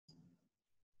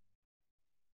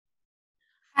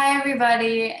Hi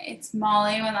everybody, it's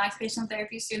Molly with Occupational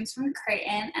Therapy Students from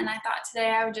Creighton, and I thought today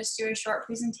I would just do a short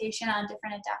presentation on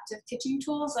different adaptive kitchen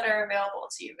tools that are available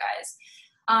to you guys.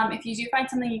 If you do find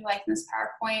something you like in this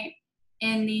PowerPoint,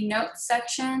 in the notes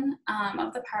section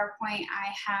of the PowerPoint, I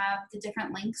have the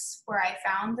different links where I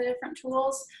found the different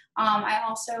tools. I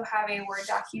also have a Word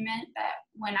document that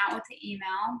went out with the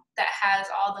email that has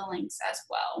all the links as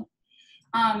well.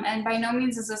 And by no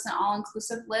means is this an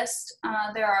all-inclusive list.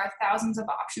 There are thousands of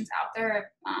options out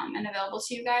there and available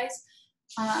to you guys.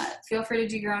 Feel free to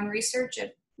do your own research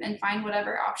and find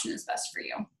whatever option is best for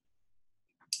you.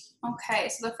 Okay,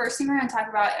 so the first thing we're going to talk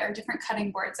about are different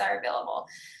cutting boards that are available.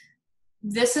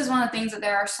 This is one of the things that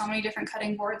there are so many different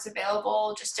cutting boards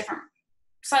available, just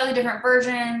slightly different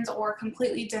versions or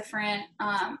completely different.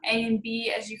 A and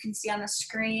B, as you can see on the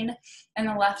screen, and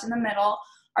the left and the middle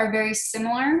are very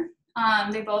similar.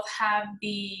 They both have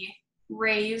the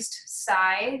raised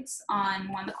sides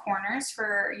on one of the corners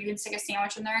for you can stick a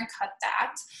sandwich in there and cut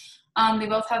that. They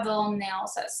both have the little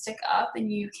nails that stick up,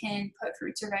 and you can put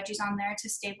fruits or veggies on there to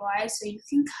stabilize so you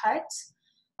can cut.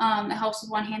 It helps with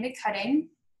one-handed cutting.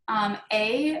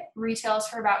 A retails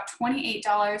for about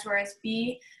 $28, whereas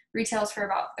B retails for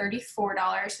about $34,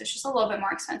 so it's just a little bit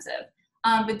more expensive.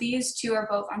 But these two are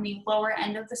both on the lower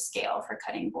end of the scale for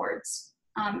cutting boards.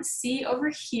 C over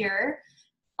here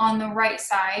on the right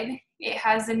side, it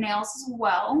has the nails as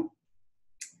well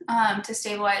to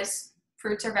stabilize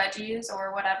fruits or veggies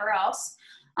or whatever else.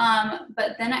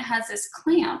 But then it has this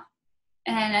clamp,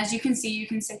 and as you can see, you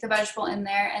can stick the vegetable in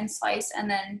there and slice and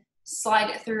then slide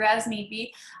it through as need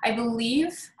be. I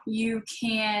believe you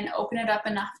can open it up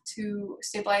enough to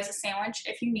stabilize a sandwich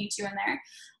if you need to in there.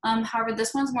 However,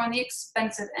 this one's more on the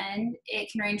expensive end.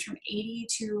 It can range from $80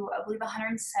 to, I believe,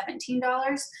 $117,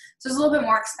 so it's a little bit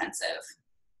more expensive.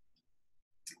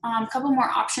 A couple more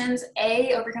options.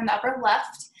 A over here in the upper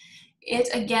left, it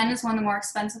again is one of the more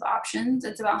expensive options.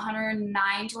 It's about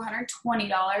 $109 to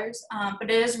 $120, but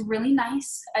it is really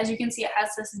nice. As you can see, it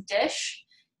has this dish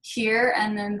here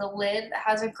and then the lid that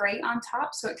has a grate on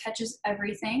top, so it catches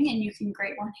everything and you can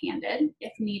grate one-handed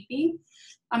if need be.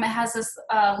 It has this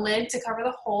lid to cover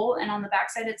the hole, and on the back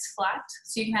side it's flat,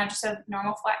 so you can have just a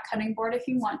normal flat cutting board if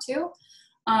you want to,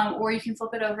 or you can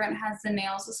flip it over and it has the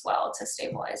nails as well to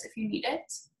stabilize if you need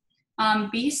it.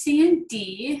 B, C, and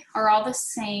D are all the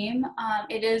same.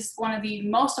 It is one of the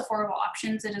most affordable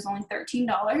options. It is only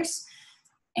 $13.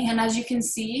 And as you can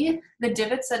see, the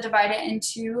divots that divide it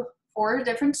into 4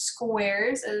 different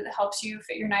squares, it helps you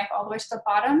fit your knife all the way to the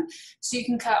bottom, so you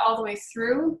can cut all the way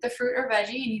through the fruit or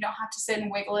veggie and you don't have to sit and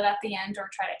wiggle it at the end or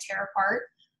try to tear apart.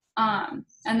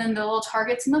 And then the little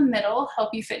targets in the middle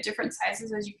help you fit different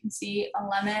sizes, as you can see, a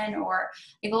lemon or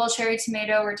a little cherry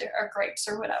tomato or grapes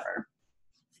or whatever.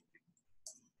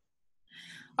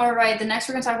 All right, the next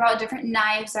we're going to talk about different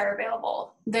knives that are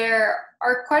available. There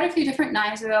are quite a few different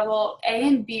knives available. A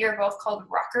and B are both called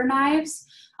rocker knives.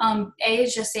 A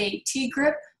is just a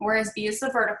T-grip, whereas B is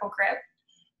the vertical grip.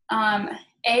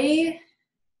 A,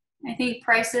 I think,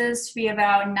 prices to be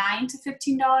about $9 to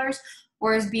 $15,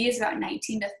 whereas B is about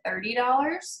 $19 to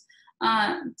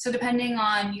 $30. So depending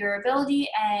on your ability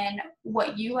and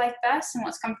what you like best and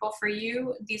what's comfortable for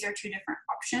you, these are 2 different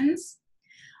options.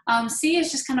 C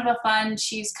is just kind of a fun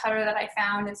cheese cutter that I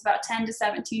found. It's about $10 to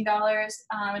 $17.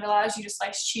 It allows you to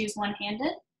slice cheese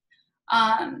one-handed.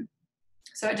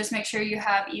 So it just makes sure you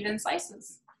have even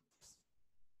slices.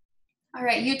 All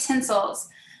right, utensils.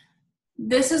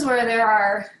 This is where there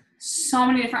are so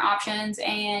many different options,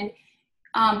 and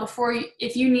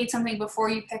if you need something before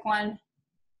you pick one,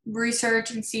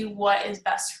 research and see what is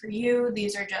best for you.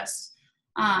 These are just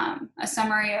a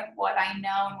summary of what I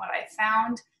know and what I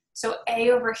found. So A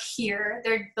over here,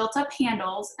 they're built up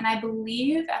handles, and I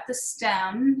believe at the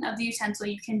stem of the utensil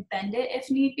you can bend it if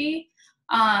need be.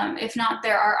 If not,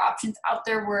 there are options out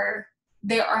there where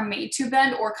they are made to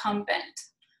bend or come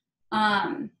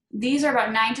bent. These are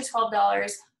about $9 to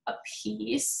 $12 a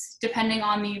piece, depending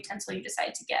on the utensil you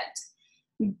decide to get.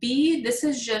 B, this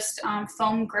is just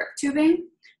foam grip tubing,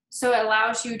 so it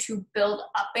allows you to build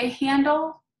up a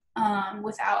handle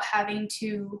without having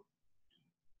to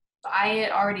buy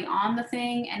it already on the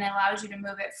thing, and it allows you to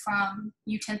move it from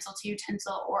utensil to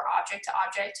utensil or object to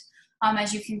object.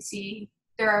 As you can see,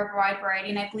 there are a wide variety,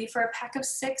 and I believe for a pack of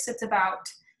 6, it's about,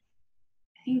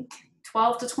 I think,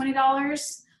 $12 to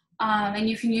 $20, and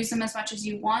you can use them as much as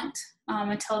you want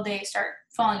until they start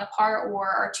falling apart or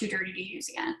are too dirty to use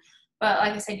again. But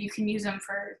like I said, you can use them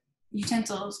for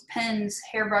utensils, pens,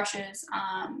 hairbrushes,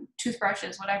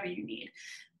 toothbrushes, whatever you need.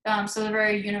 So they're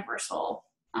very universal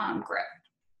grip.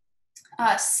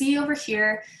 C over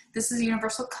here, this is a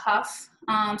universal cuff.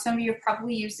 Some of you have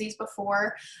probably used these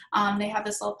before. They have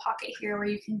this little pocket here where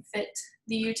you can fit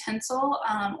the utensil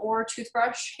or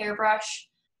toothbrush, hairbrush,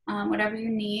 whatever you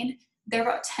need. They're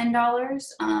about $10.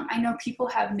 I know people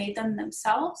have made them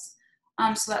themselves,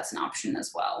 so that's an option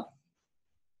as well.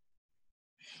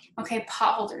 Okay,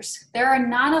 pot holders. There are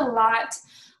not a lot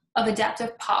of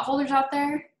adaptive pot holders out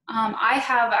there. I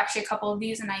have actually a couple of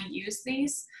these and I use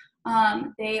these.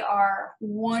 They are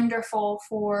wonderful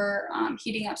for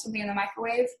heating up something in the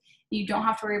microwave. You don't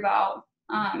have to worry about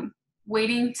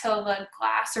waiting till the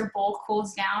glass or bowl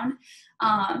cools down.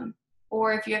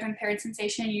 Or if you have impaired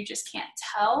sensation, you just can't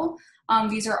tell.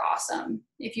 These are awesome.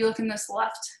 If you look in this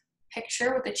left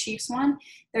picture with the Chiefs one,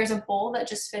 there's a bowl that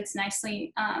just fits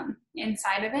nicely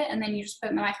inside of it, and then you just put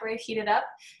it in the microwave, heat it up,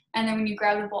 and then when you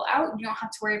grab the bowl out, you don't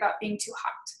have to worry about being too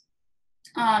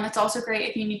hot. It's also great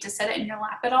if you need to set it in your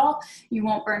lap at all, you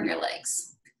won't burn your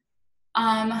legs.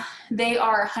 They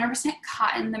are 100%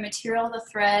 cotton. The material, the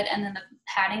thread, and then the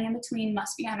padding in between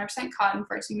must be 100% cotton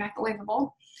for it to be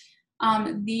microwavable.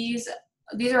 These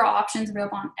are all options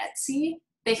available on Etsy.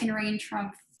 They can range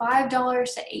from $5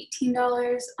 to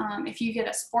 $18. If you get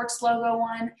a sports logo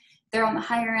one, they're on the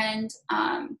higher end,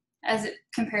 as it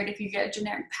compared if you get a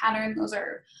generic pattern. Those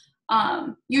are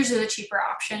usually the cheaper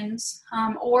options.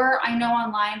 Or I know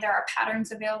online there are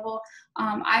patterns available.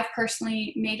 I've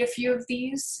personally made a few of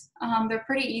these. They're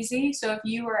pretty easy, so if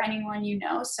you or anyone you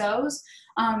know sews,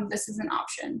 this is an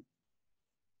option.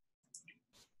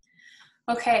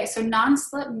 Okay, so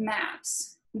non-slip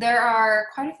mats. There are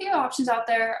quite a few options out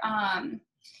there.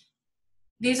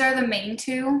 These are the main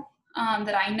two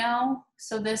that I know.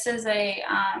 So this is a,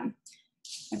 I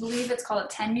believe it's called a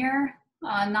tenure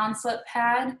non-slip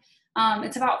pad.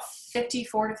 It's about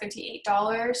 $54 to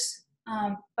 $58,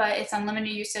 but it's unlimited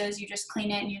uses. You just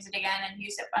clean it and use it again and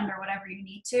use it under whatever you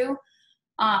need to,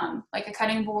 like a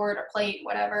cutting board or plate,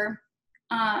 whatever.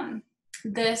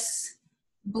 This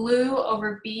blue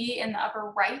over B in the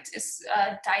upper right is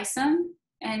Dyson,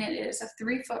 and it is a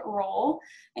 3-foot roll,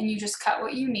 and you just cut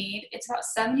what you need. It's about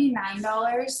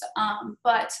 $79,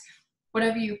 but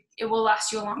it will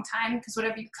last you a long time, because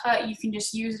whatever you cut, you can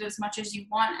just use it as much as you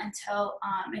want until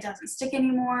it doesn't stick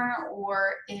anymore,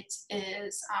 or it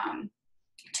is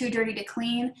too dirty to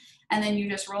clean, and then you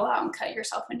just roll out and cut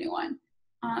yourself a new one.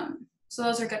 So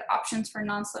those are good options for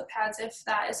non-slip pads if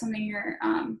that is something you're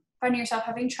finding yourself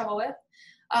having trouble with.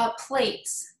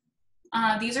 Plates.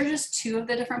 These are just two of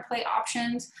the different plate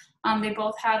options. They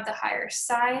both have the higher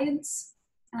sides,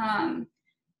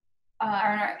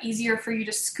 are easier for you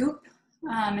to scoop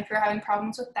if you're having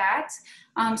problems with that.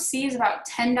 C is about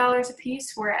 $10 a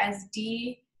piece, whereas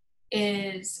D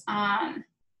is, I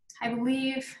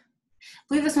believe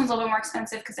this one's a little more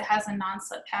expensive because it has a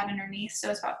non-slip pad underneath, so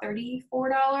it's about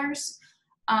 $34.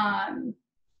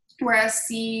 Whereas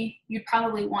C, you'd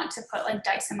probably want to put like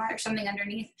Dyson or something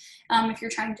underneath if you're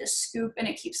trying to scoop and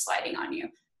it keeps sliding on you.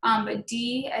 But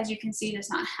D, as you can see, does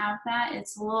not have that.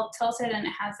 It's a little tilted and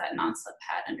it has that non-slip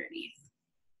pad underneath.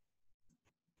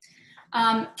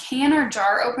 Can or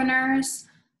jar openers.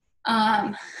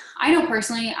 I know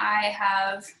personally I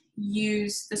have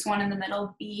used this one in the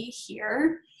middle, B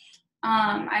here.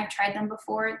 I've tried them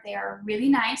before. They are really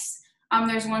nice.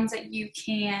 There's ones that you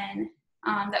can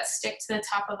that stick to the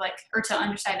top of or to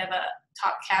underside of a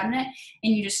top cabinet,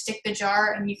 and you just stick the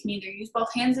jar, and you can either use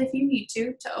both hands if you need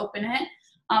to open it,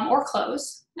 or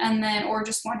close, and then, or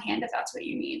just one hand if that's what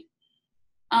you need.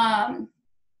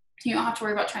 You don't have to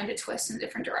worry about trying to twist in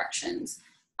different directions.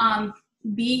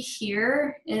 B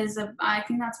here is, I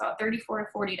think that's about $34 to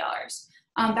 $40.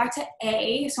 Back to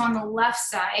A, so on the left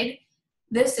side,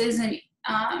 this is an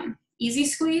easy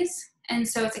squeeze, and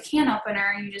so it's a can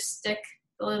opener. You just stick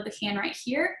the lid of the can right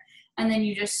here, and then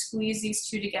you just squeeze these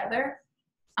two together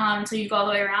until you go all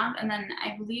the way around, and then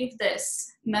I believe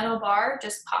this metal bar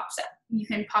just pops out. You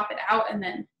can pop it out and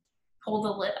then pull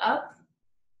the lid up.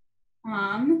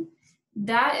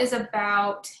 That is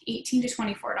about $18 to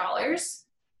 $24.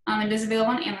 It is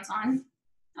available on Amazon.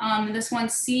 This one,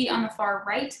 C on the far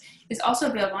right, is also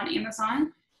available on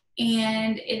Amazon,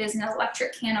 and it is an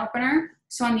electric can opener.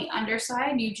 So on the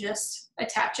underside, you just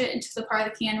attach it into the part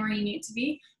of the can where you need it to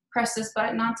be, press this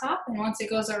button on top, and once it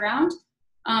goes around,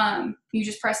 you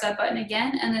just press that button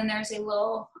again, and then there's a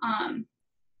little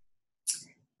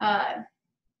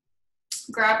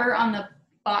grabber on the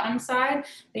bottom side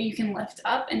that you can lift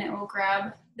up, and it will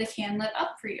grab the can lid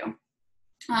up for you.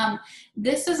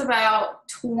 This is about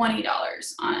 $20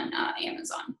 on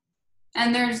Amazon.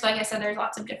 And there's, like I said, there's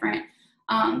lots of different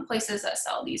places that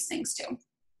sell these things too.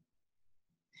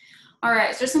 All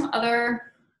right, so some other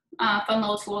fun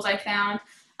little tools I found.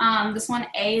 This one,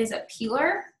 A, is a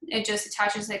peeler. It just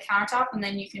attaches to the countertop, and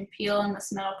then you can peel in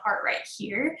this middle part right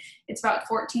here. It's about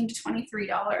 $14 to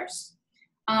 $23.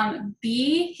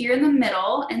 B, here in the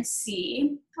middle, and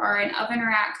C are an oven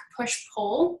rack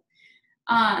push-pull.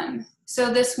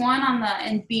 So this one on the,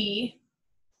 and B,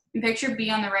 picture B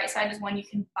on the right side is one you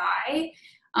can buy.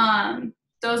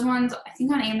 Those ones, I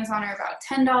think on Amazon are about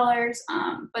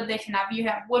 $10, but they can have, you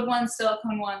have wood ones,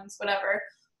 silicone ones, whatever.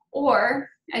 Or,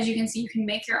 as you can see, you can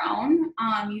make your own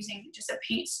using just a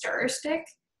paint stirrer stick.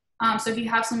 So if you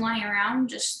have some lying around,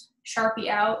 just Sharpie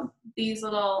out these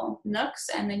little nooks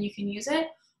and then you can use it.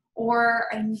 Or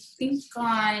I think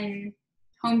on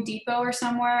Home Depot or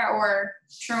somewhere, or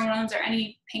Sherwin-Williams or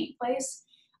any paint place,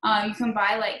 you can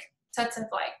buy like sets of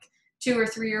like 2 or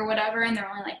 3 or whatever, and they're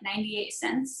only like 98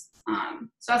 cents.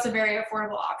 So that's a very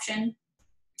affordable option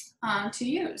to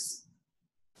use.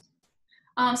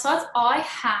 So that's all I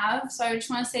have. So I just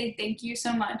want to say thank you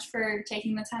so much for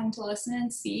taking the time to listen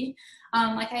and see.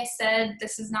 Like I said,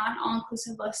 this is not an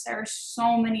all-inclusive list. There are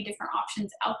so many different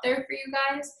options out there for you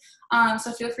guys.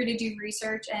 So feel free to do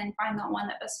research and find the one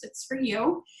that best fits for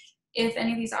you. If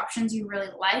any of these options you really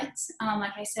liked,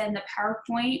 like I said in the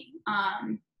PowerPoint,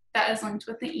 that is linked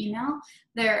with the email.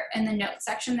 There in the notes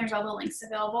section, there's all the links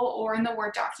available, or in the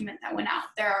Word document that went out,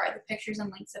 there are the pictures and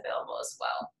links available as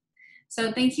well.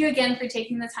 So thank you again for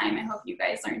taking the time. I hope you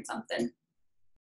guys learned something.